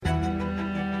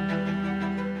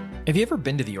Have you ever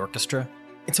been to the orchestra?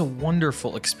 It's a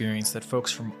wonderful experience that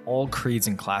folks from all creeds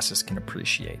and classes can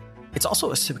appreciate. It's also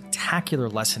a spectacular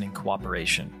lesson in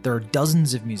cooperation. There are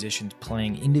dozens of musicians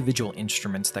playing individual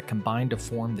instruments that combine to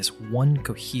form this one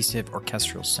cohesive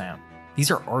orchestral sound.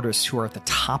 These are artists who are at the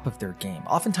top of their game,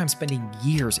 oftentimes spending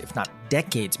years, if not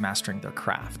decades, mastering their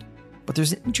craft. But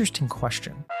there's an interesting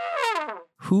question.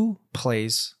 Who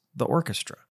plays the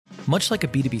orchestra? Much like a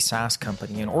B2B SaaS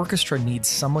company, an orchestra needs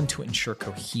someone to ensure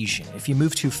cohesion. If you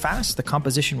move too fast, the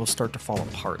composition will start to fall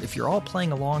apart. If you're all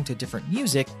playing along to different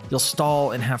music, you'll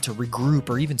stall and have to regroup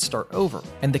or even start over.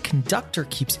 And the conductor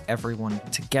keeps everyone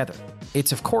together.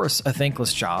 It's, of course, a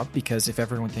thankless job because if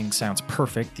everything sounds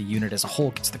perfect, the unit as a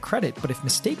whole gets the credit. But if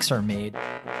mistakes are made,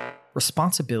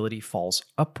 responsibility falls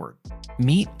upward.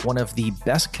 Meet one of the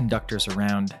best conductors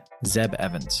around, Zeb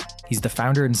Evans. He's the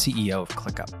founder and CEO of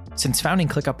ClickUp. Since founding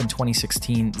ClickUp in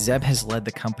 2016, Zeb has led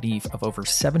the company of over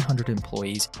 700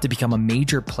 employees to become a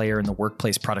major player in the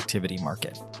workplace productivity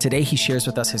market. Today, he shares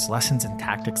with us his lessons and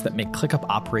tactics that make ClickUp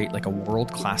operate like a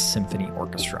world-class symphony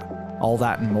orchestra. All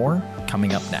that and more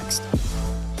coming up next.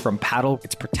 From Paddle,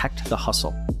 it's Protect the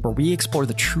Hustle, where we explore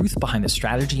the truth behind the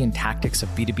strategy and tactics of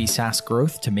B2B SaaS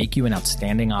growth to make you an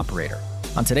outstanding operator.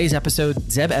 On today's episode,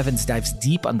 Zeb Evans dives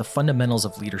deep on the fundamentals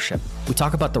of leadership. We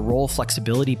talk about the role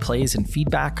flexibility plays in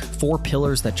feedback, 4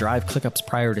 pillars that drive ClickUp's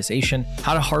prioritization,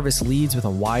 how to harvest leads with a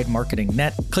wide marketing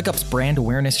net, ClickUp's brand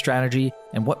awareness strategy,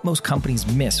 and what most companies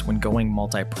miss when going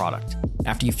multi-product.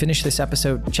 After you finish this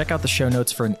episode, check out the show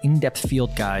notes for an in-depth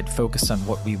field guide focused on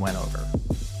what we went over.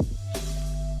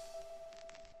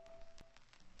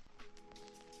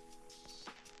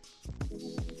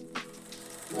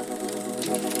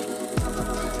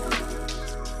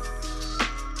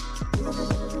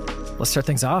 Let's start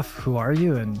things off. Who are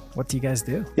you and what do you guys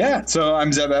do? Yeah, so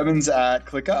I'm Zeb Evans at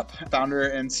ClickUp, founder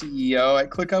and CEO.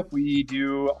 At ClickUp, we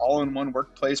do all-in-one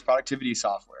workplace productivity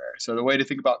software. So the way to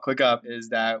think about ClickUp is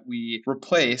that we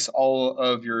replace all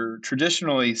of your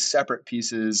traditionally separate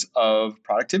pieces of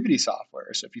productivity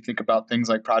software. So if you think about things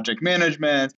like project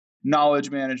management, knowledge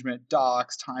management,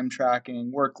 docs, time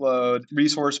tracking, workload,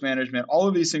 resource management, all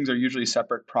of these things are usually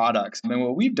separate products. And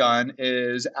what we've done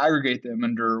is aggregate them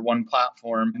under one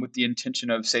platform with the intention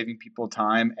of saving people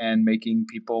time and making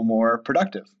people more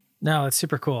productive. No, it's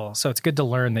super cool. So it's good to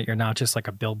learn that you're not just like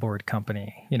a billboard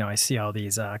company. You know, I see all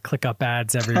these ClickUp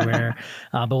ads everywhere,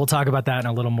 but we'll talk about that in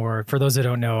a little more. For those that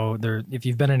don't know, if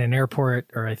you've been in an airport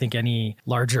or I think any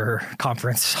larger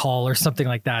conference hall or something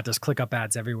like that, there's ClickUp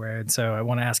ads everywhere. And so I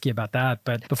want to ask you about that.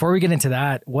 But before we get into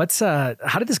that,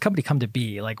 how did this company come to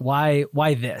be? Like, why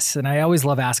this? And I always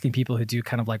love asking people who do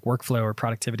kind of like workflow or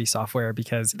productivity software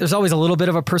because there's always a little bit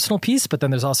of a personal piece, but then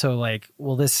there's also like,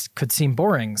 well, this could seem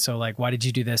boring. So like, why did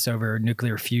you do this over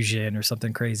nuclear fusion or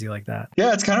something crazy like that?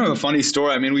 Yeah, it's kind of a funny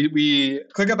story. I mean,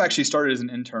 ClickUp actually started as an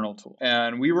internal tool,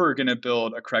 and we were going to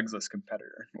build a Craigslist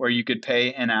competitor where you could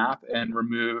pay in app and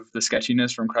remove the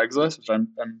sketchiness from Craigslist, which I'm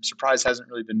surprised hasn't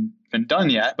really been done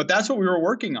yet. But that's what we were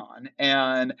working on.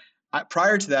 And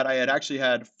prior to that, I had actually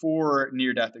had 4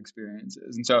 near-death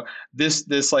experiences. And so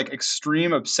this like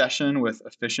extreme obsession with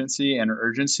efficiency and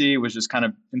urgency was just kind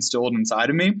of instilled inside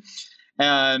of me.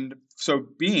 And so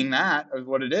being that of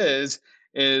what it is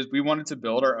we wanted to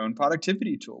build our own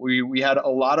productivity tool. We had a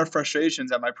lot of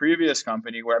frustrations at my previous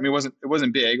company where, I mean, it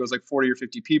wasn't big. It was like 40 or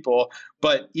 50 people.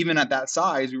 But even at that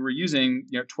size, we were using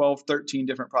 12, 13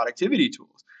 different productivity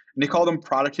tools. And they call them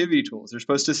productivity tools. They're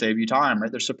supposed to save you time, right?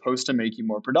 They're supposed to make you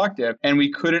more productive. And we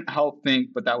couldn't help think,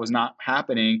 but that was not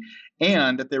happening.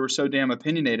 And that they were so damn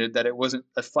opinionated that it wasn't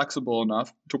flexible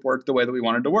enough to work the way that we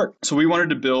wanted to work. So we wanted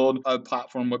to build a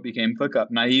platform, what became ClickUp.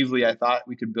 Naively, I thought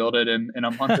we could build it in a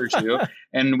month or two.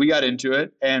 And we got into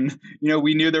it. And,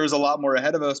 we knew there was a lot more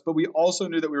ahead of us, but we also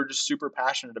knew that we were just super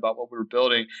passionate about what we were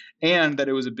building and that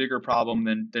it was a bigger problem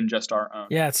than just our own.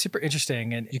 Yeah, it's super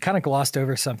interesting. And you kind of glossed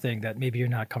over something that maybe you're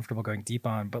not comfortable going deep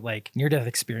on, but like near-death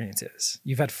experiences.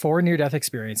 You've had 4 near-death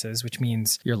experiences, which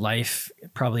means your life,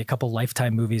 probably a couple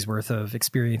Lifetime movies worth of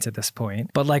experience at this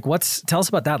point. But like, tell us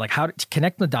about that. Like how to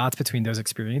connect the dots between those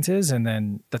experiences and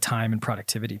then the time and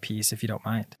productivity piece, if you don't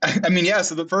mind. I mean, yeah.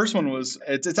 So the first one was,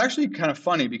 it's actually kind of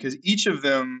funny because each of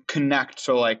them connect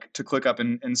to ClickUp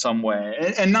in some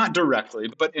way and not directly,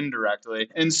 but indirectly.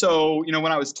 And so,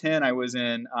 when I was 10, I was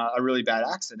in a really bad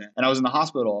accident and I was in the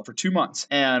hospital for 2 months.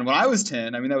 And when I was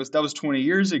 10, I mean, mean, that was 20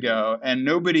 years ago, and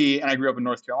I grew up in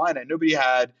North Carolina, and nobody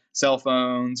had cell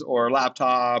phones or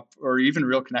laptop or even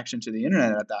real connection to the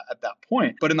internet at that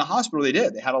point. But in the hospital, they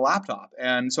did. They had a laptop.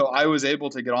 And so I was able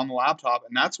to get on the laptop.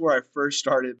 And that's where I first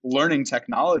started learning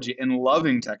technology and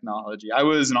loving technology. I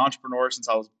was an entrepreneur since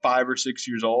I was 5 or 6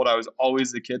 years old. I was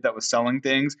always the kid that was selling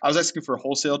things. I was asking for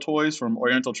wholesale toys from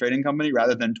Oriental Trading Company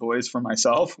rather than toys for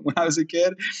myself when I was a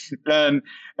kid. And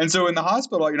so in the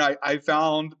hospital, I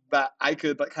found that I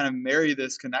could kind of marry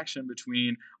this connection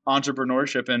between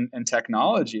entrepreneurship and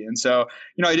technology. And so,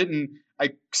 I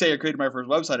created my first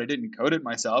website. I didn't code it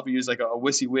myself. I used like a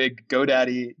WYSIWYG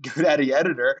GoDaddy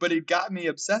editor, but it got me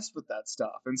obsessed with that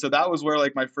stuff. And so that was where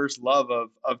like my first love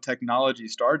of technology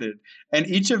started. And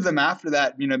each of them after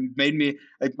that, made me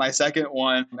like my second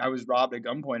one. I was robbed at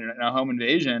gunpoint in a home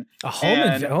invasion. A home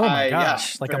invasion? Oh my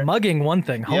gosh. Yeah, a mugging, one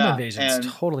thing. Home invasion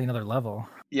is totally another level.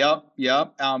 Yep.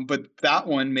 But that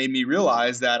one made me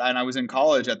realize that, and I was in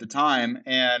college at the time,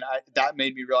 and that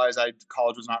made me realize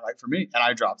college was not right for me. And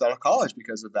I dropped out of college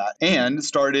because of that and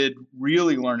started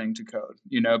really learning to code.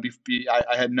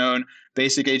 I had known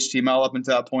basic HTML up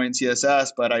until that point,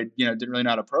 CSS, but I, didn't really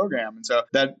know how to program. And so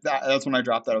that's when I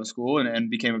dropped out of school and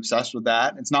became obsessed with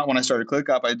that. It's not when I started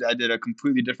ClickUp. I did a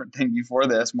completely different thing before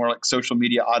this, more like social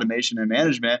media automation and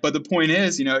management. But the point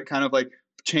is, it kind of like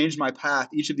changed my path.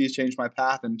 Each of these changed my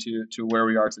path into where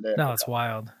we are today. No, it's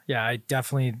wild. Yeah, I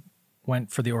definitely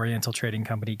went for the Oriental Trading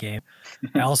Company game.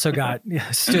 I also got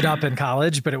stood up in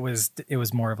college, but it was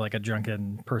more of like a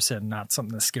drunken person, not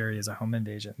something as scary as a home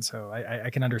invasion. So I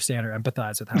can understand or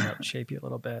empathize with how that would shape you a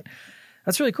little bit.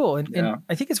 That's really cool. And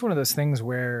I think it's one of those things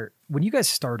where when you guys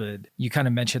started, you kind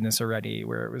of mentioned this already,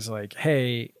 where it was like,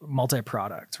 hey,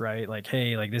 multi-product, right? Like,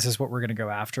 hey, like this is what we're going to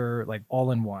go after, like all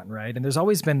in one, right? And there's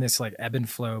always been this like ebb and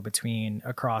flow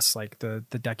across like the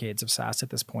decades of SaaS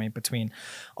at this point between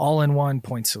all in one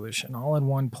point solution.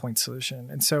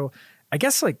 And so I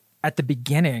guess like at the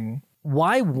beginning,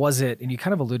 why was it, and you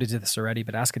kind of alluded to this already,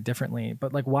 but ask it differently,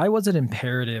 but like, why was it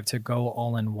imperative to go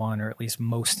all in one, or at least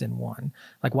most in one?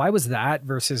 Like, why was that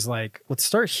versus like, let's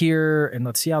start here and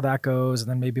let's see how that goes, and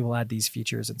then maybe we'll add these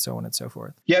features and so on and so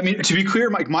forth? Yeah, I mean, to be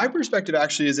clear, Mike, my perspective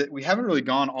actually is that we haven't really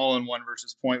gone all in one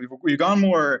versus point. We've gone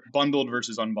more bundled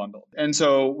versus unbundled. And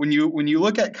so when you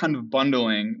look at kind of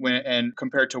bundling and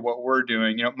compared to what we're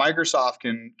doing, Microsoft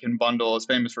can bundle, is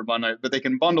famous for bundling, but they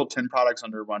can bundle 10 products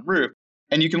under one roof.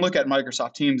 And you can look at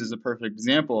Microsoft Teams as a perfect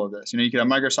example of this. You can have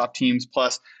Microsoft Teams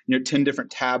plus 10 different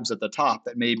tabs at the top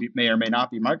that may or may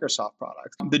not be Microsoft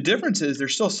products. The difference is they're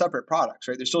still separate products,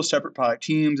 right? They're still separate product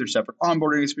teams, they're separate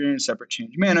onboarding experience, separate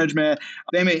change management.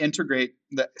 They may integrate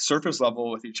the surface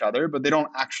level with each other, but they don't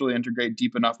actually integrate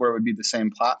deep enough where it would be the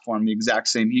same platform, the exact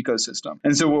same ecosystem.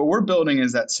 And so what we're building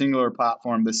is that singular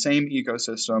platform, the same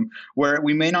ecosystem, where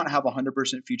we may not have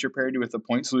 100% feature parity with the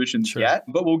point solutions yet,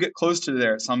 but we'll get close to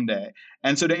there someday.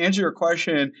 And so to answer your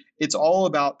question, it's all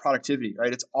about productivity,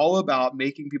 right? It's all about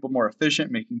making people more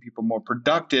efficient, making people more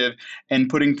productive, and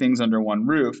putting things under one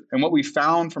roof. And what we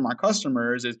found from our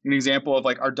customers is an example of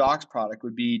like our Docs product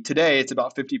would be today, it's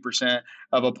about 50%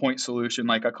 of a point solution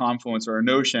like a Confluence or a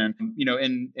Notion.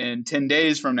 In 10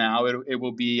 days from now, it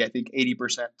will be, I think,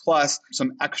 80% plus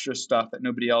some extra stuff that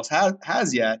nobody else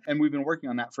has yet. And we've been working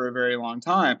on that for a very long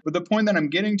time. But the point that I'm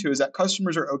getting to is that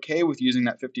customers are okay with using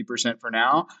that 50% for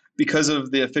now because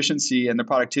of the efficiency and the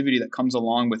productivity that comes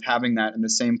along with having that in the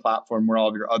same platform where all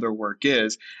of your other work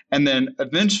is. And then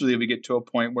eventually we get to a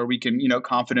point where we can,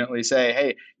 confidently say,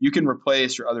 hey, you can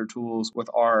replace your other tools with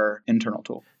our internal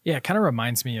tool. Yeah, it kind of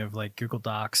reminds me of like Google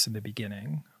Docs in the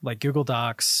beginning. Like Google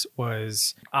Docs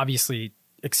was obviously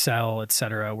Excel, et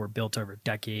cetera, were built over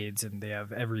decades and they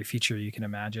have every feature you can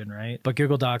imagine, right? But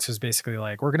Google Docs was basically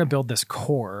like, we're going to build this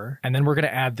core and then we're going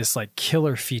to add this like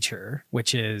killer feature,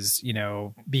 which is,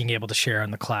 being able to share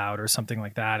on the cloud or something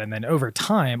like that. And then over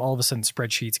time, all of a sudden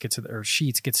spreadsheets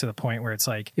Sheets gets to the point where it's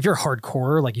like, if you're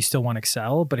hardcore, like you still want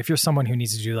Excel, but if you're someone who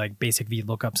needs to do like basic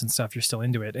VLOOKUPs and stuff, you're still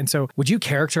into it. And so would you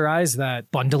characterize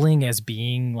that bundling as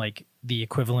being like the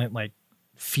equivalent, like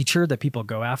feature that people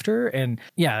go after? And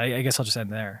yeah, I guess I'll just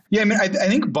end there. Yeah, I mean, I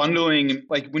think bundling,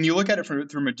 like when you look at it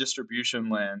from a distribution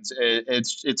lens,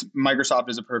 it's Microsoft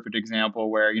is a perfect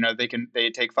example where they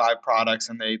take 5 products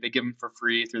and they give them for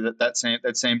free through that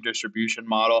same distribution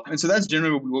model. And so that's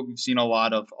generally what we've seen a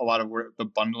lot of where the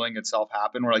bundling itself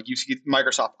happen. Where like you see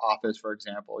Microsoft Office, for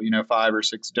example, 5 or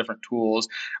 6 different tools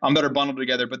that are bundled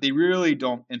together, but they really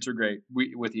don't integrate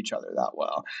with each other that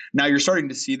well. Now you're starting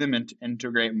to see them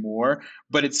integrate more.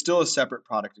 but it's still a separate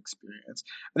product experience.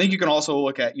 I think you can also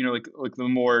look at, like the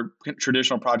more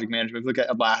traditional project management, look at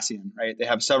Atlassian, right? They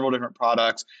have several different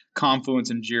products, Confluence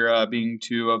and Jira being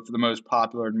two of the most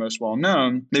popular and most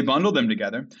well-known. They bundle them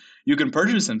together. You can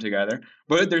purchase them together,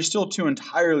 but they're still two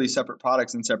entirely separate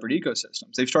products and separate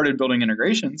ecosystems. They've started building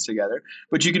integrations together,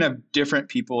 but you can have different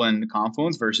people in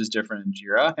Confluence versus different in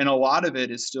Jira. And a lot of it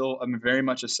is still very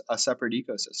much a separate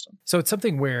ecosystem. So it's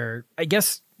something where I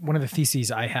guess one of the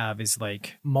theses I have is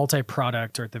like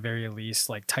multi-product, or at the very least,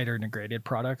 like tighter integrated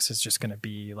products is just going to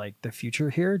be like the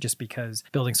future here, just because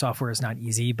building software is not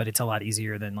easy, but it's a lot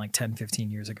easier than like 10,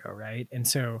 15 years ago, right? And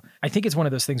so I think it's one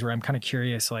of those things where I'm kind of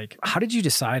curious, like, how did you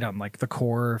decide on like the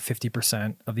core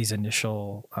 50% of these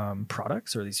initial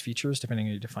products or these features, depending on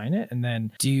how you define it? And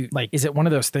then is it one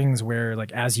of those things where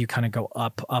like, as you kind of go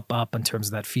up in terms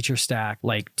of that feature stack,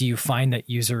 like, do you find that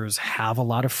users have a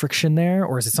lot of friction there?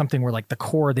 Or is it something where like the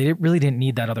core, they really didn't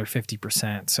need that other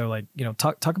 50%? So like,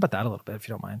 talk about that a little bit, if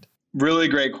you don't mind. Really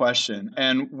great question.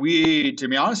 And to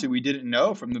be honest, we didn't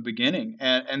know from the beginning.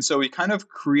 And so we kind of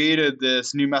created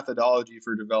this new methodology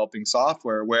for developing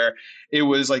software where it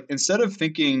was like, instead of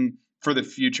thinking for the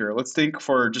future, let's think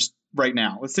for just right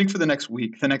now. Let's think for the next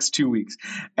week, the next 2 weeks,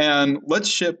 and let's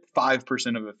ship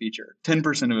 5% of a feature,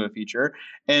 10% of a feature,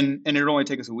 and it'll only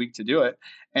take us a week to do it.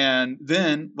 And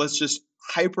then let's just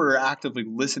hyperactively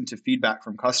listen to feedback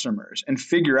from customers and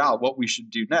figure out what we should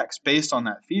do next based on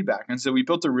that feedback. And so we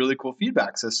built a really cool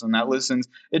feedback system that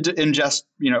it ingests,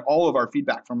 all of our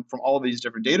feedback from all of these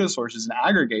different data sources and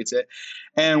aggregates it.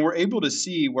 And we're able to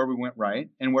see where we went right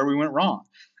and where we went wrong.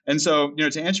 And so,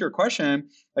 to answer your question,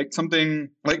 like something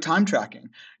like time tracking,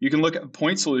 you can look at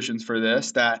point solutions for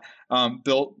this that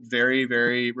built very,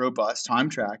 very robust time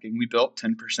tracking. We built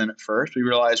 10% at first. We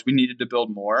realized we needed to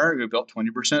build more. We built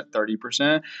 20%,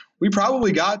 30%. We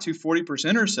probably got to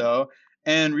 40% or so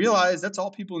and realized that's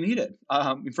all people needed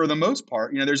for the most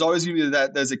part. There's always going to be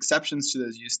those exceptions to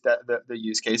those the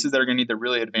use cases that are going to need the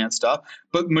really advanced stuff.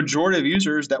 But majority of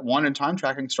users that wanted time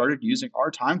tracking started using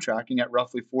our time tracking at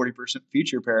roughly 40%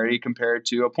 feature parity compared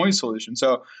to a point solution.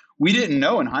 So we didn't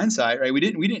know in hindsight, right? We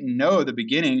didn't know at the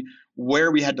beginning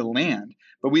where we had to land,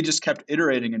 but we just kept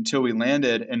iterating until we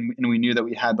landed, and we knew that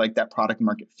we had like that product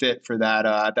market fit for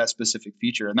that specific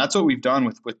feature. And that's what we've done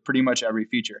with pretty much every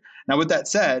feature. Now, with that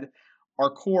said, our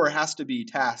core has to be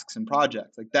tasks and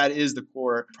projects. Like that is the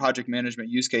core project management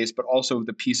use case, but also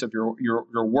the piece of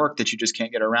your work that you just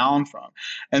can't get around from.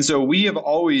 And so we have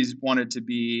always wanted to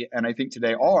be, and I think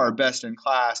today are, best in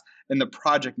class in the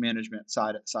project management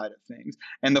side of things,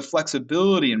 and the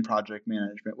flexibility in project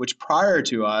management, which prior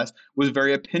to us was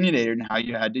very opinionated in how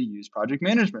you had to use project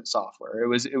management software. It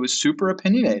was super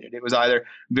opinionated. It was either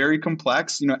very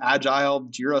complex, agile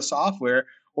Jira software,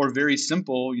 or very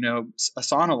simple,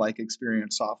 Asana-like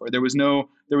experience software. There was no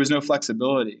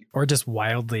flexibility. Or just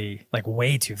wildly, like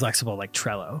way too flexible, like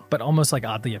Trello, but almost like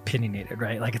oddly opinionated,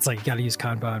 right? Like it's like you got to use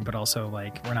Kanban, but also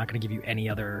like we're not going to give you any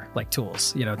other like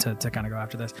tools, to kind of go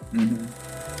after this.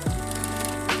 Mm-hmm.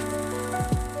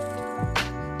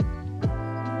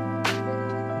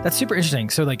 That's super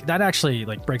interesting. So like that actually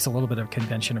like breaks a little bit of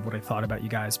convention of what I thought about you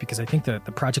guys, because I think that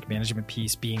the project management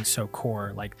piece being so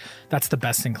core, like that's the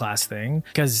best in class thing,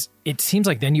 because it seems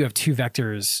like then you have two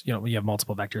vectors, you have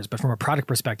multiple vectors, but from a product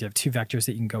perspective, two vectors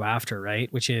that you can go after,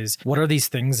 right? Which is, what are these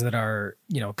things that are,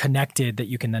 connected that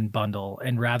you can then bundle?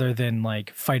 And rather than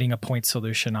like fighting a point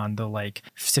solution on the like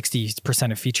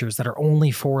 60% of features that are only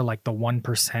for like the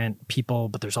 1% people,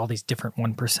 but there's all these different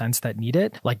 1% that need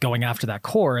it, like going after that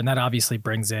core. And that obviously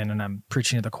brings in, and I'm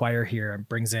preaching to the choir here, and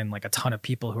brings in like a ton of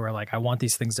people who are like, I want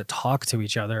these things to talk to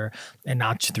each other and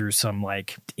not through some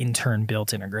like intern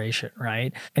built integration,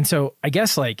 right? And so I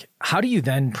guess like, how do you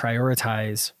then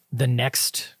prioritize the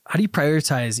next? How do you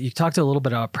prioritize? You talked a little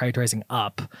bit about prioritizing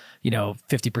up,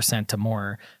 50% to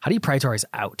more. How do you prioritize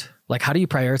out? Like, how do you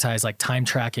prioritize like time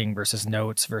tracking versus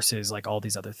notes versus like all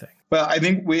these other things? Well, I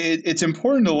think it's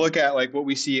important to look at like what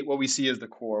we see as the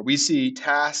core. We see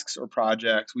tasks or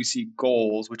projects. We see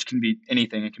goals, which can be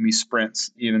anything. It can be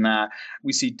sprints, even that.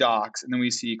 We see docs, and then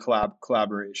we see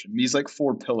collaboration. These like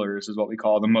 4 pillars is what we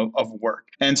call them of work.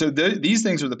 And so these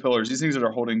things are the pillars. These things that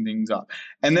are holding things up.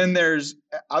 And then there's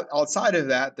outside of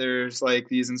that, there's like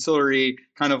these ancillary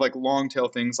kind of like long tail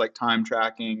things like time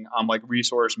tracking, like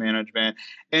resource management.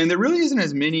 And there really isn't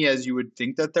as many as you would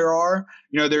think that there are.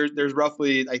 There's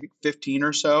roughly, I think, 15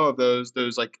 or so of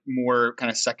those like more kind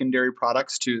of secondary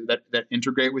products that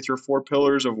integrate with your 4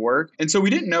 pillars of work. And so we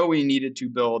didn't know we needed to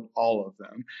build all of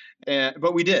them,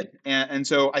 but we did. And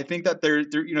so I think that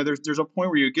there's a point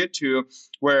where you get to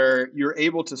where you're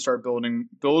able to start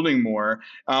building more.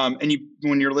 And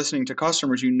when you're listening to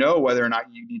customers, whether or not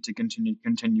you need to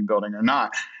continue building or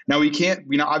not. Now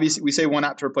obviously we say one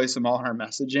app to replace them all in our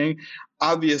messaging.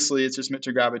 Obviously, it's just meant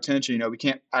to grab attention. We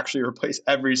can't actually replace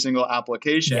every single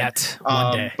application yet.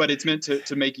 One day. But it's meant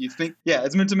to make you think. Yeah,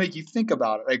 it's meant to make you think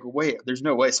about it. Like, wait, there's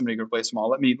no way somebody can replace them all.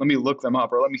 Let me look them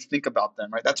up, or let me think about them.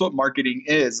 Right? That's what marketing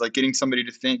is. Like getting somebody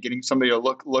to think, getting somebody to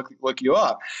look you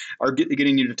up, or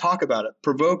getting you to talk about it,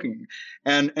 provoking.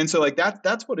 And so like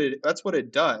that's what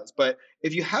it does. But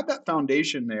if you have that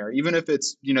foundation there, even if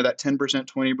it's that 10%,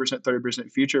 20%,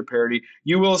 30% feature parity,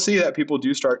 you will see that people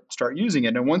do start using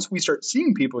it. And once we start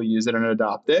seeing people use it and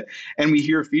adopt it, and we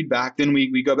hear feedback, then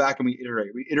we go back and we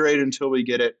iterate. We iterate until we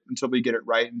get it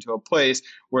right into a place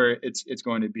where it's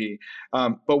going to be.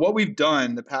 But what we've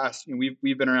done the past,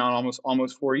 we've been around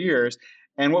almost 4 years,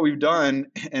 and what we've done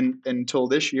until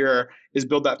this year is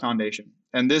build that foundation.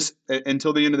 And this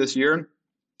until the end of this year,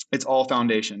 it's all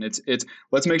foundation. It's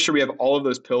let's make sure we have all of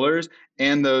those pillars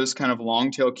and those kind of long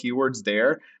tail keywords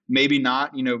there. Maybe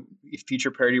not,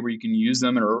 feature parity where you can use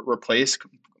them and replace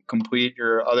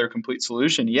your other complete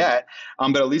solution yet,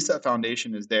 but at least that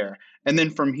foundation is there. And then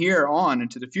from here on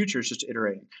into the future, it's just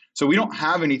iterating. So we don't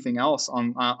have anything else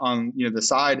on the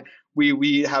side.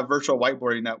 We have virtual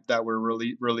whiteboarding that we're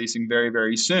releasing very,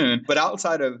 very soon. But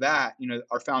outside of that,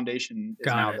 our foundation is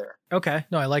now there. Okay.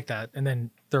 No, I like that. And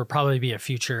then there'll probably be a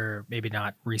future, maybe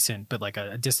not recent, but like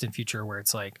a distant future where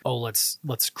it's like, oh, let's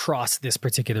cross this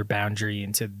particular boundary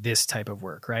into this type of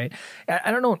work, right? I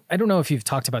don't know if you've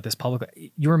talked about this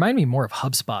publicly. You remind me more of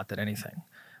HubSpot than anything.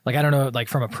 Like, I don't know, like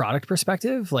from a product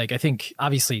perspective, like I think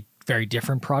obviously very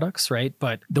different products, right?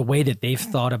 But the way that they've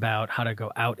thought about how to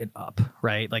go out and up,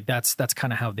 right? Like that's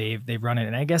kind of how they've run it.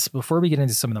 And I guess before we get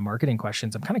into some of the marketing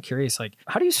questions, I'm kind of curious, like,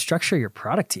 how do you structure your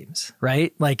product teams,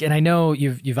 right? Like, and I know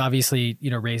you've obviously,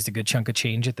 raised a good chunk of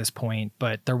change at this point,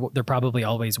 but there probably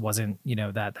always wasn't,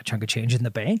 that chunk of change in the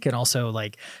bank. And also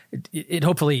like it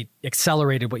hopefully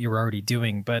accelerated what you were already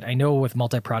doing. But I know with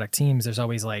multi-product teams, there's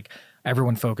always like,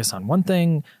 everyone focus on one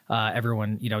thing,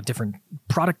 everyone, different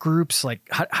product groups. Like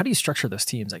how do you structure those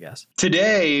teams, I guess?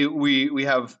 Today, we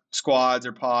have squads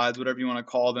or pods, whatever you want to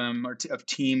call them, or of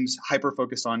teams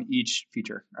hyper-focused on each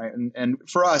feature, right? And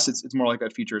for us, it's more like a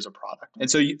feature as a product. And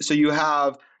so you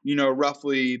have,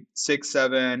 roughly 6,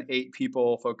 7, 8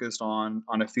 people focused on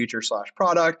a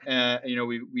feature/product. And,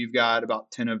 we've got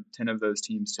about 10 of those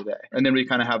teams today. And then we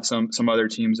kind of have some other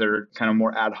teams that are kind of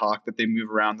more ad hoc, that they move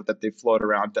around, that they float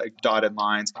around, like dotted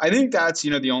lines. I think that's,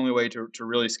 the only way to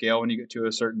really scale when you get to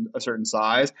a certain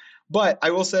size. But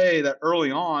I will say that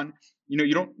early on,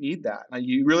 you don't need that. Like,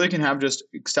 you really can have just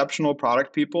exceptional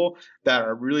product people that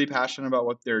are really passionate about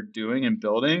what they're doing and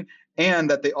building, and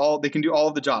that they can do all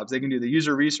of the jobs. They can do the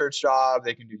user research job,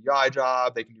 they can do UI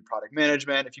job, they can do product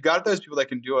management. If you got those people that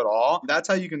can do it all, that's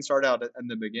how you can start out in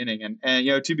the beginning.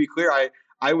 And to be clear,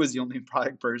 I was the only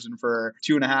product person for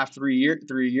 2.5, 3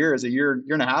 years, a year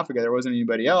and a half ago. There wasn't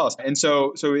anybody else. And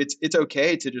so it's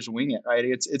okay to just wing it, right?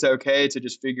 It's okay to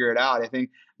just figure it out. I think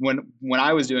when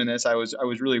I was doing this, I was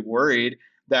really worried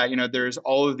that, there's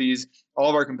all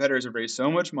of our competitors have raised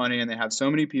so much money and they have so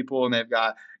many people and they've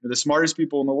got the smartest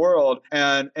people in the world.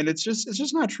 And it's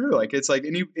just not true. Like, it's like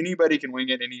anybody can wing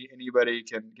it. Anybody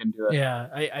can do it. Yeah.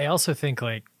 I also think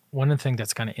like, one of the things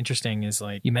that's kind of interesting is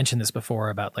like, you mentioned this before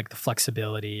about like the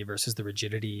flexibility versus the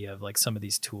rigidity of like some of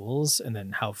these tools and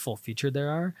then how full featured they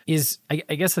are is, I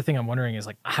guess the thing I'm wondering is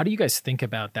like, how do you guys think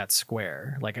about that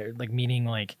square? Like meaning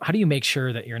like, how do you make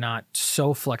sure that you're not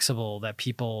so flexible that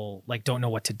people like don't know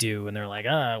what to do and they're like,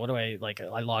 what do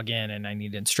I log in and I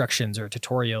need instructions or a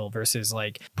tutorial versus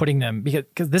like putting them,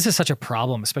 because this is such a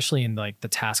problem, especially in like the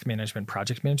task management,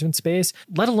 project management space,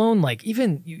 let alone like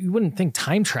even you wouldn't think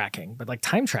time tracking, but like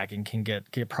time tracking can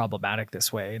get problematic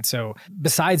this way. And so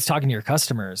besides talking to your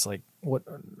customers, like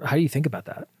how do you think about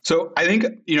that? So I think,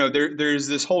 there's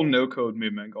this whole no code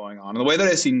movement going on. And the way that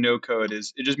I see no code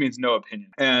is it just means no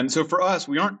opinion. And so for us,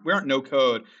 we aren't no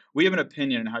code. We have an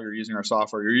opinion on how you're using our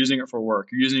software. You're using it for work.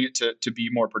 You're using it to be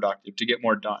more productive, to get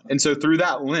more done. And so through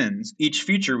that lens, each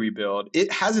feature we build,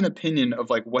 it has an opinion of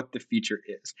like what the feature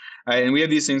is. Right? And we have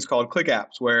these things called click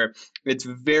apps where it's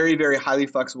very, very highly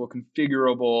flexible,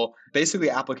 configurable, basically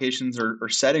applications or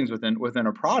settings within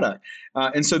a product.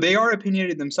 And so they are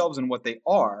opinionated themselves in what they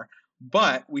are.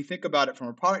 But we think about it from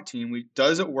a product team.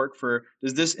 Does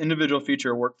this individual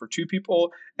feature work for 2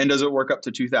 people, and does it work up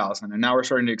to 2,000? And now we're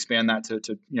starting to expand that to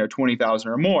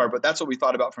 20,000 or more. But that's what we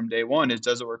thought about from day one: is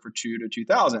does it work for 2 to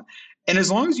 2,000? And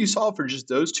as long as you solve for just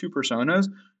those 2 personas,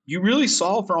 you really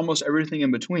solve for almost everything in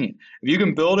between. If you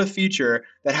can build a feature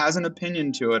that has an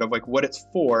opinion to it of like what it's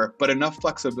for, but enough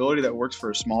flexibility that works for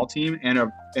a small team and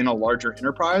in a larger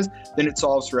enterprise, then it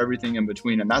solves for everything in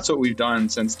between. And that's what we've done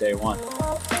since day one.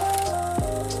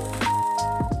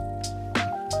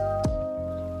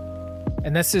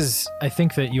 And I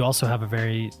think that you also have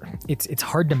it's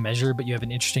hard to measure, but you have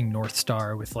an interesting North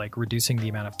Star with like reducing the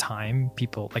amount of time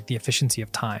like the efficiency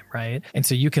of time, right? And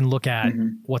so you can look at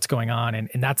what's going on and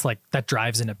that's like, that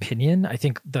drives an opinion. I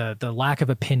think the lack of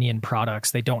opinion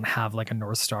products, they don't have like a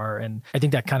North Star. And I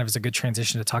think that kind of is a good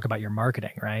transition to talk about your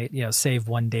marketing, right? Save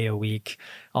 1 day a week,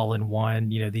 all in one,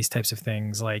 these types of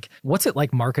things. Like, what's it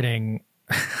like marketing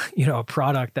a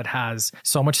product that has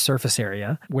so much surface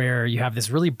area where you have this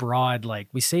really broad, like,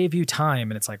 we save you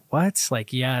time, and it's like, what?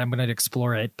 Like, yeah, I'm going to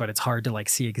explore it, but it's hard to like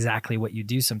see exactly what you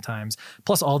do sometimes.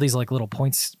 Plus all these like little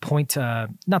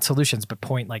not solutions, but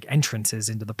point like entrances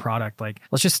into the product. Like,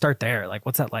 let's just start there. Like,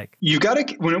 what's that like? You got to,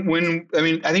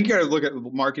 I think you got to look at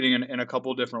marketing in a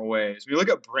couple different ways. When you look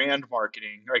at brand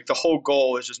marketing, like the whole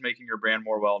goal is just making your brand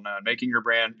more well-known, making your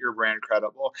brand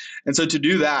credible. And so to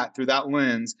do that through that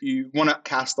lens, you want to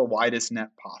cast the widest net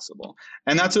possible.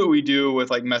 And that's what we do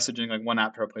with like messaging, like one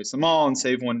app to replace them all and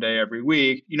save 1 day every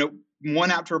week.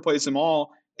 One app to replace them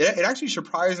all, it actually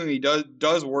surprisingly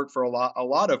does work for a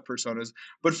lot of personas,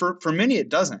 but for many it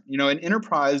doesn't. An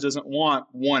enterprise doesn't want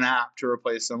one app to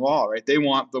replace them all, right? They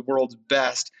want the world's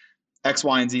best X,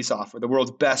 Y, and Z software, the world's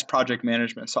best project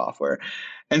management software.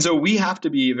 And so we have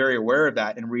to be very aware of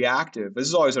that and reactive. This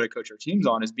is always what I coach our teams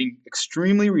on, is being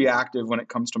extremely reactive when it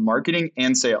comes to marketing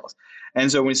and sales.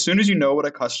 And so as soon as you know what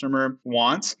a customer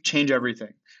wants, change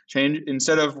everything.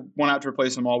 Instead of one app to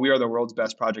replace them all, we are the world's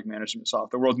best project management software,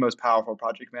 the world's most powerful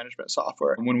project management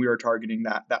software when we are targeting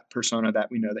that persona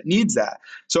that we know that needs that.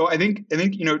 So I think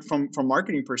from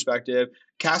marketing perspective,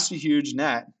 cast a huge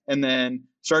net and then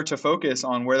start to focus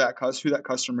on who that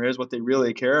customer is, what they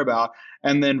really care about,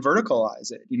 and then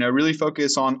verticalize it. Really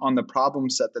focus on the problem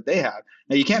set that they have.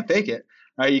 Now you can't fake it.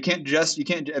 You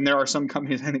can't, and there are some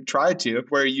companies I think try to,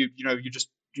 where you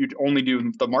only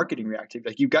do the marketing reactive.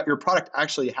 Like your product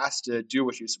actually has to do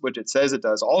what it says it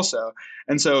does also.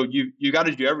 And so you got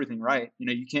to do everything right.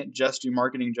 You can't just do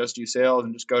marketing, just do sales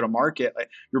and just go to market. Like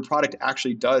your product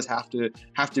actually does have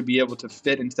to be able to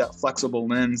fit into that flexible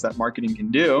lens that marketing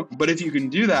can do. But if you can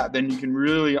do that, then you can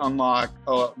really unlock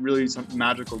really some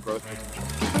magical growth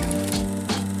potential.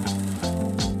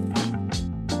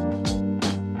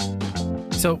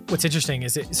 So what's interesting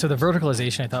is the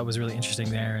verticalization I thought was really interesting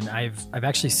there. And I've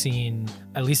actually seen,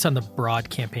 at least on the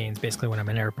broad campaigns, basically when I'm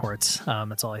in airports,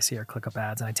 that's all I see are ClickUp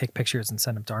ads, and I take pictures and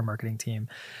send them to our marketing team.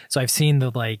 So I've seen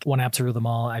the like one app to rule them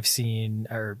all. I've seen,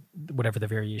 or whatever the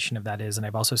variation of that is. And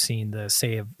I've also seen the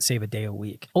save a day a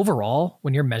week. Overall,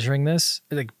 when you're measuring this,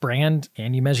 like brand,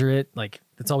 and you measure it, like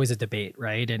it's always a debate,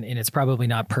 right? And it's probably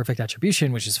not perfect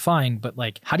attribution, which is fine. But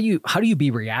like, how do you be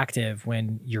reactive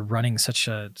when you're running such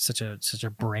a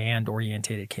brand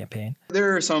oriented campaign?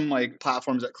 There are some like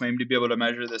platforms that claim to be able to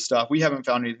measure this stuff. We haven't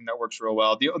found anything that works real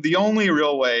well. The only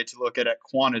real way to look at it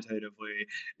quantitatively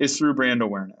is through brand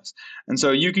awareness. And so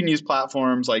you can use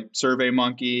platforms like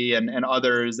SurveyMonkey and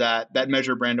others that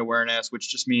measure brand awareness,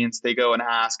 which just means they go and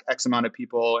ask X amount of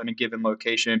people in a given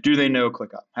location, do they know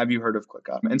ClickUp? Have you heard of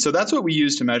ClickUp? And so that's what we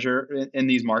use to measure in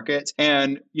these markets.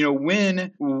 And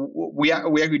when we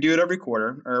do it every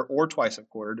quarter or twice a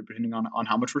quarter, depending on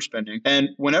how much we're spending. And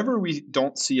whenever we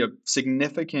don't see a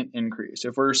significant increase,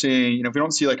 if we're seeing, if we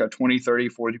don't see like a 20, 30,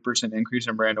 40% increase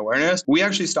in brand awareness, we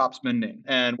actually stop spending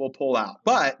and we'll pull out.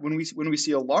 But when we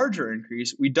see a larger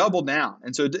increase, we double down.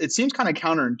 And so it seems kind of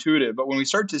counterintuitive, but when we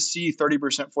start to see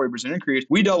 30%, 40% increase,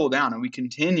 we double down and we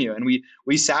continue and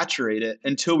we saturate it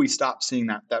until we stop seeing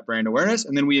that brand awareness.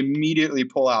 And then we immediately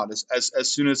immediately pull out as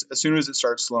soon as it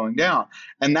starts slowing down.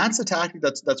 And that's a tactic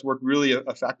that's worked really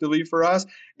effectively for us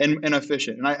and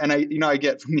efficient. And I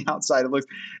get from the outside,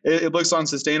 it looks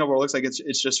unsustainable. It looks like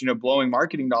it's just, blowing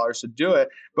marketing dollars to do it.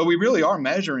 But we really are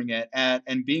measuring it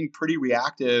and being pretty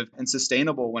reactive and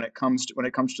sustainable when it comes to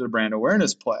the brand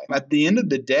awareness play. At the end of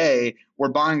the day, we're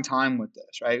buying time with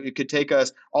this, right? It could take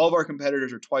us, all of our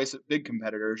competitors are big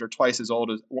competitors are twice as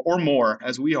old as, or more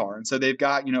as we are. And so they've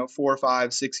got, 4,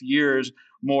 5, 6 years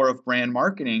more of brand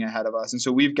marketing ahead of us. And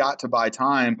so we've got to buy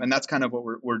time. And that's kind of what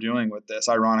we're doing with this,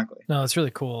 ironically. No, it's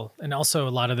really cool. And also a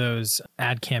lot of those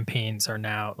ad campaigns are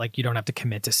now like, you don't have to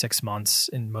commit to 6 months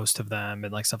in most of them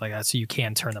and like stuff like that. So you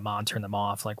can turn them on, turn them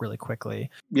off like really quickly.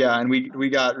 Yeah. And we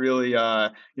got really,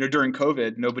 during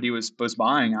COVID, nobody was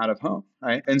buying out of home.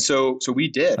 Right. And so we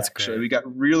did. That's actually great. We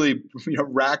got really,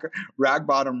 rack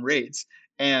bottom rates.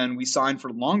 And we signed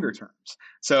for longer terms.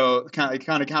 So kind of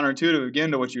counterintuitive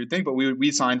again to what you would think, but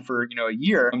we signed for, a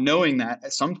year, knowing that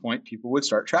at some point people would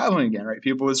start traveling again, right?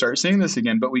 People would start seeing this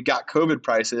again, but we got COVID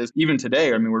prices. Even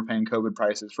today, we're paying COVID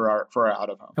prices for our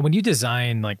out of home. And when you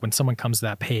design, like when someone comes to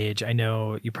that page, I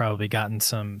know you probably gotten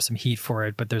some heat for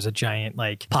it, but there's a giant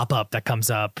like pop-up that comes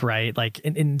up, right? Like,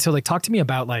 and so like talk to me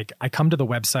about like, I come to the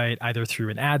website either through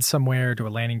an ad somewhere to a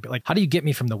landing, like how do you get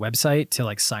me from the website to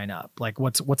like sign up? Like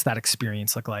what's that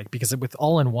experience look like? Because with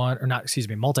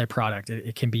multi-product,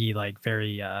 it can be like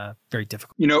very, very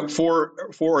difficult. For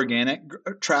organic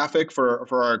traffic, for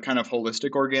our kind of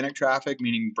holistic organic traffic,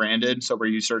 meaning branded, so where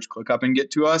you search ClickUp and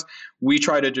get to us, we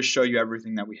try to just show you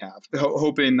everything that we have,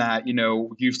 hoping that,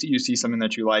 you see something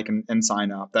that you like and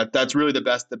sign up. That's really the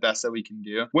best that we can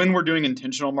do. When we're doing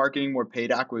intentional marketing, more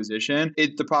paid acquisition,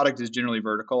 the product is generally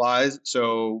verticalized.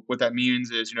 So what that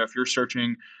means is, if you're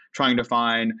trying to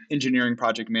find engineering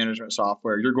project management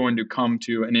software, you're going to come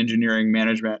to an engineering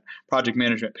project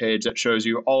management page that shows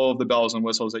you all of the bells and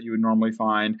whistles that you would normally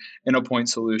find in a point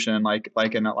solution like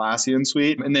an Atlassian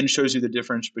suite, and then shows you the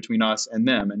difference between us and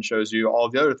them and shows you all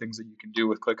of the other things that you can do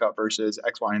with ClickUp versus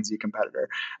X, Y, and Z competitor.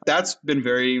 That's been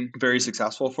very, very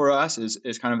successful for us is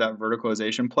kind of that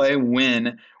verticalization play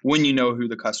when you know who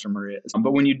the customer is.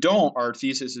 But when you don't, our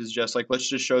thesis is just like, let's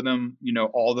just show them,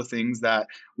 all the things that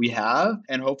we have,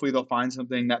 and hopefully they'll find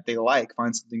something that they like,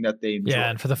 find something that they enjoy.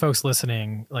 Yeah, and for the folks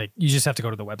listening, like you just have to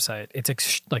go to the website.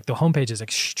 It's like the homepage is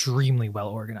extremely well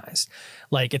organized.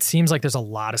 Like it seems like there's a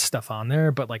lot of stuff on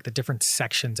there, but like the different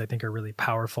sections I think are really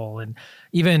powerful. And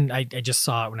even I just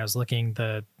saw it when I was looking,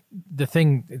 the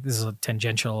thing, this is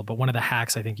tangential, but one of the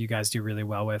hacks I think you guys do really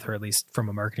well with, or at least from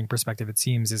a marketing perspective, it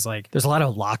seems, is like there's a lot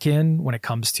of lock-in when it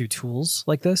comes to tools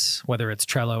like this, whether it's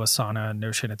Trello, Asana,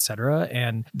 Notion, et cetera.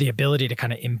 And the ability to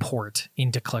kind of import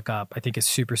into ClickUp, I think is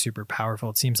super, super powerful.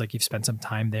 It seems like you've spent some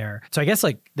time there. So I guess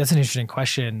like that's an interesting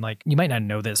question. Like you might not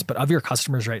know this, but of your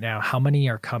customers right now, how many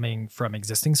are coming from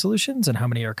existing solutions and how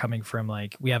many are coming from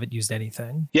like, we haven't used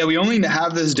anything? Yeah, we only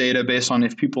have this data based on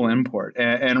if people import,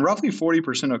 and roughly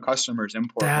 40% of customers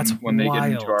import when they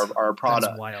get into our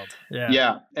product. That's wild.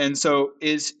 Yeah. And so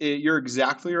you're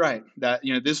exactly right that,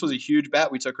 this was a huge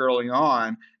bet we took early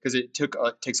on because it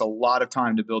takes a lot of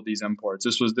time to build these imports.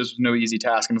 This was no easy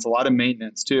task, and it's a lot of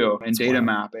maintenance too, and data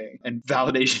mapping and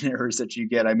validation errors that you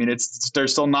get. They're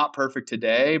still not perfect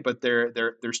today, but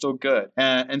they're still good.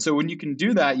 And so when you can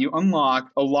do that, you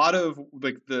unlock a lot of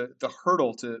like the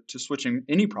hurdle to switching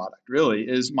any product really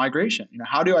is migration.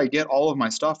 How do I get all of my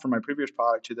stuff from my previous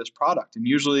product to this product? And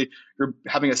usually you're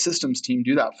having a systems team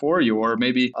do that for you, or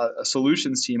maybe a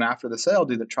solutions team after the sale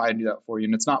try and do that for you.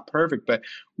 And it's not perfect, but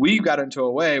we got into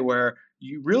a way where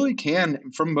you really can,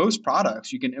 from most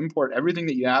products, you can import everything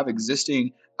that you have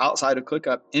existing outside of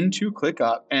ClickUp into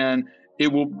ClickUp, and it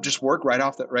will just work right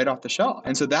off the shelf.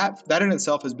 And so that in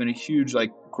itself has been a huge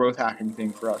like growth hacking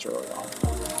thing for us early on.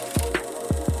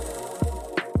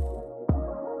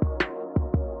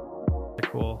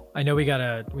 Cool. I know we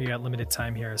got limited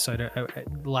time here, so the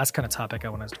last kind of topic I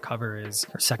want to cover is,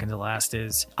 or second to last,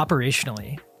 is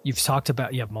operationally. You've talked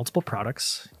about, you have multiple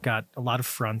products, got a lot of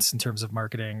fronts in terms of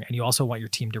marketing, and you also want your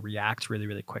team to react really,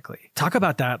 really quickly. Talk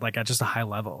about that like at just a high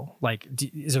level. Like,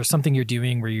 is there something you're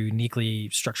doing where you uniquely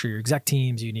structure your exec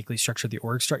teams, you uniquely structure the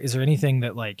org structure? Is there anything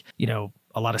that like,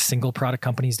 a lot of single product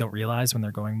companies don't realize when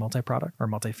they're going multi-product or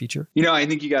multi-feature? I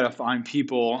think you got to find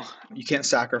people. You can't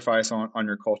sacrifice on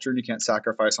your culture, and you can't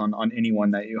sacrifice on anyone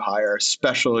that you hire,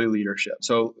 especially leadership.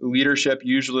 So leadership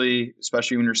usually,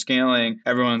 especially when you're scaling,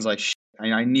 everyone's like,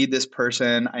 I need this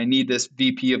person. I need this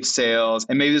VP of sales.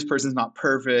 And maybe this person's not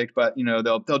perfect, but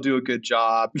they'll do a good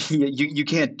job. You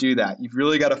can't do that. You've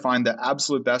really got to find the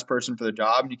absolute best person for the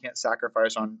job. And you can't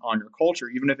sacrifice on your culture,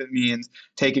 even if it means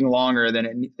taking longer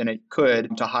than it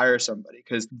could to hire somebody.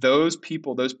 Because those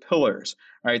people, those pillars,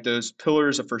 right? Those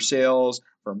pillars are for sales,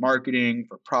 for marketing,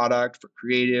 for product, for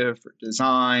creative, for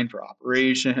design, for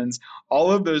operations.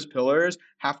 All of those pillars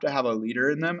have to have a leader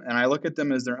in them. And I look at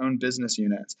them as their own business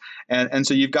units. And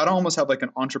so you've got to almost have like an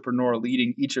entrepreneur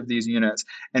leading each of these units.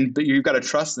 But you've got to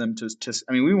trust them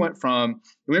we went from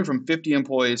 50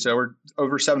 employees to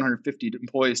over 750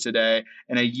 employees today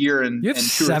in a year and 2 or 3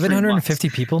 months. 750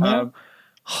 people now?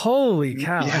 Holy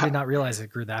cow. Yeah. I did not realize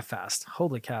it grew that fast.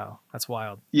 Holy cow. That's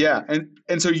wild. Yeah.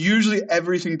 And so usually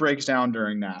everything breaks down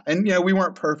during that. And, we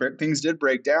weren't perfect. Things did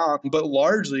break down, but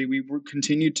largely we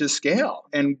continued to scale.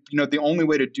 And, the only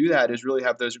way to do that is really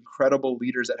have those incredible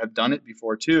leaders that have done it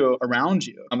before too around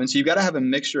you. And so you've got to have a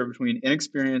mixture between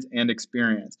inexperience and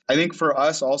experience. I think for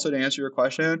us also, to answer your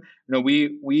question,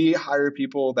 we hire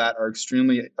people that are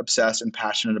extremely obsessed and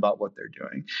passionate about what they're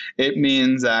doing. It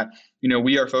means that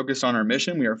we are focused on our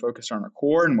mission. We are focused on our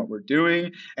core and what we're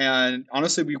doing. And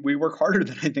honestly, we work harder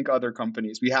than I think other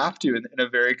companies. We have to in a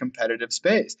very competitive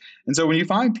space. And so when you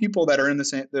find people that are in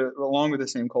along with the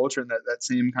same culture and that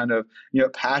same kind of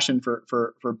passion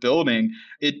for building,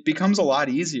 it becomes a lot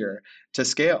easier to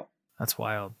scale. That's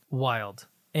wild. Wild.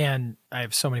 And I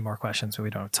have so many more questions, but we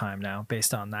don't have time now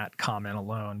based on that comment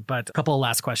alone. But a couple of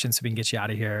last questions so we can get you out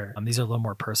of here. These are a little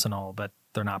more personal, but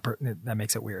they're not, that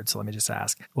makes it weird. So let me just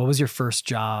ask, what was your first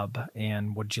job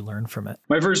and what did you learn from it?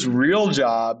 My first real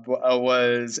job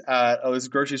was at a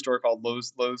grocery store called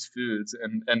Lowe's Foods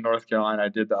in North Carolina.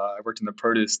 I worked in the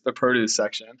produce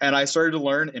section, and I started to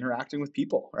learn interacting with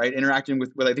people, right? Interacting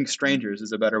with I think strangers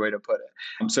is a better way to put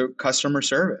it. So customer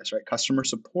service, right? Customer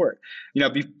support.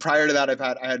 Prior to that,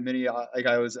 I had many,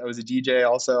 I was a DJ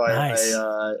also. Nice.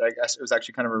 I guess it was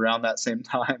actually kind of around that same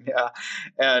time. Yeah.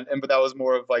 But that was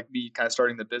more of like me kind of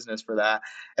starting the business for that.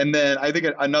 And then I think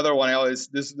another one,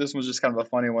 this was just kind of a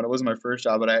funny one. It wasn't my first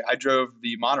job, but I drove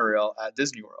the monorail at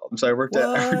Disney World. So I worked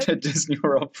at Disney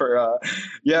World for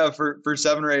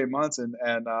 7 or 8 months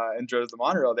and drove the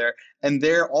monorail there. And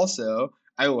there also,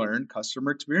 I learned customer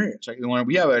experience. Right?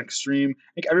 We have an extreme,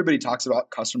 I think everybody talks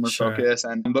about customer focus,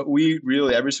 but we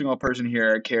really, every single person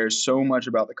here cares so much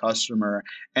about the customer,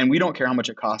 and we don't care how much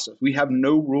it costs us. We have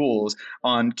no rules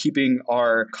on keeping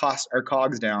our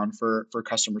COGS down for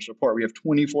customer support. We have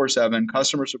 24/7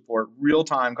 customer support,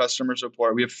 real-time customer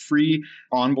support. We have free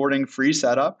onboarding, free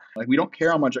setup. Like, we don't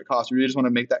care how much it costs. We really just want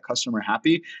to make that customer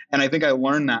happy. And I think I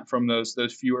learned that from those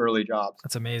few early jobs.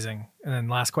 That's amazing. And then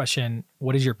last question,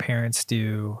 what did your parents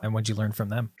do and what did you learn from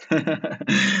them?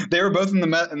 They were both in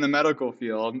the medical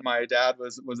field. My dad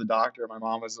was a doctor. My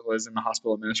mom was in the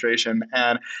hospital administration.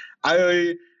 And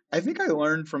I think I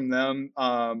learned from them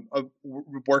of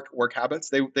work habits.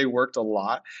 They worked a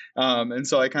lot, and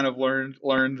so I kind of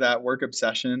learned that work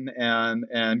obsession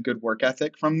and good work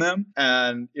ethic from them.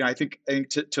 And I think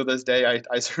to this day,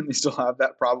 I certainly still have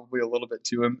that, probably a little bit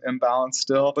too imbalanced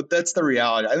still. But that's the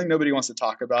reality. I think nobody wants to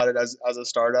talk about it as a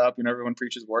startup. Everyone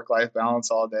preaches work-life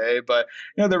balance all day, but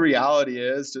the reality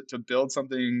is to build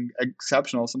something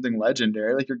exceptional, something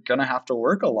legendary, like, you're gonna have to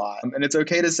work a lot, and it's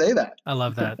okay to say that. I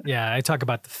love that. Yeah, I talk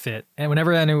about the fit. And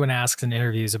whenever anyone asks in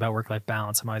interviews about work-life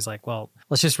balance, I'm always like, well,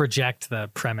 let's just reject the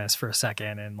premise for a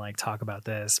second and talk about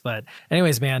this. But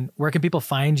anyways, man, where can people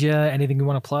find you? Anything you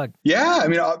want to plug? Yeah,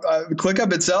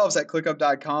 ClickUp itself is at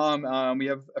clickup.com. We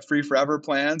have a free forever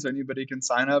plan, so anybody can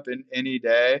sign up in any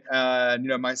day. And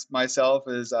myself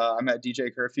is I'm at DJ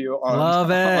Curfew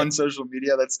on social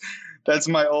media. That's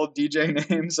my old DJ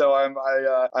name. So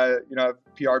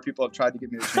PR people have tried to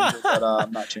get me to change it, but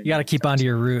I'm not changing. You got to keep on to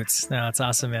your roots. No, it's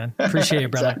awesome, man. Appreciate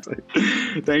it, brother.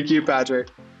 Exactly. Thank you, Patrick.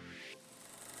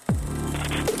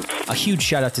 A huge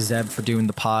shout out to Zeb for doing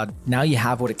the pod. Now you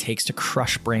have what it takes to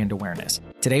crush brand awareness.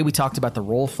 Today, we talked about the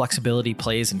role flexibility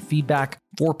plays in feedback,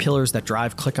 4 pillars that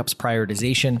drive ClickUp's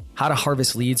prioritization, how to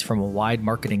harvest leads from a wide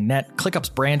marketing net, ClickUp's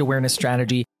brand awareness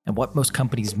strategy, and what most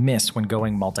companies miss when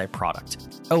going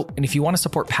multi-product. Oh, and if you want to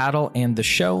support Paddle and the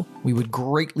show, we would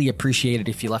greatly appreciate it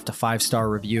if you left a 5-star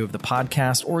review of the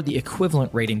podcast or the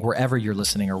equivalent rating wherever you're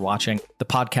listening or watching. The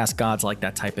podcast gods like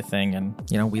that type of thing,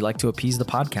 and we like to appease the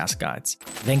podcast gods.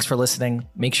 Thanks for listening.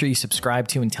 Make sure you subscribe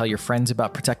to and tell your friends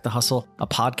about Protect the Hustle, a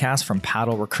podcast from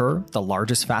Paddle Recur, the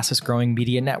largest, fastest growing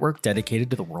media network dedicated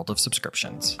to the world of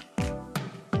subscriptions.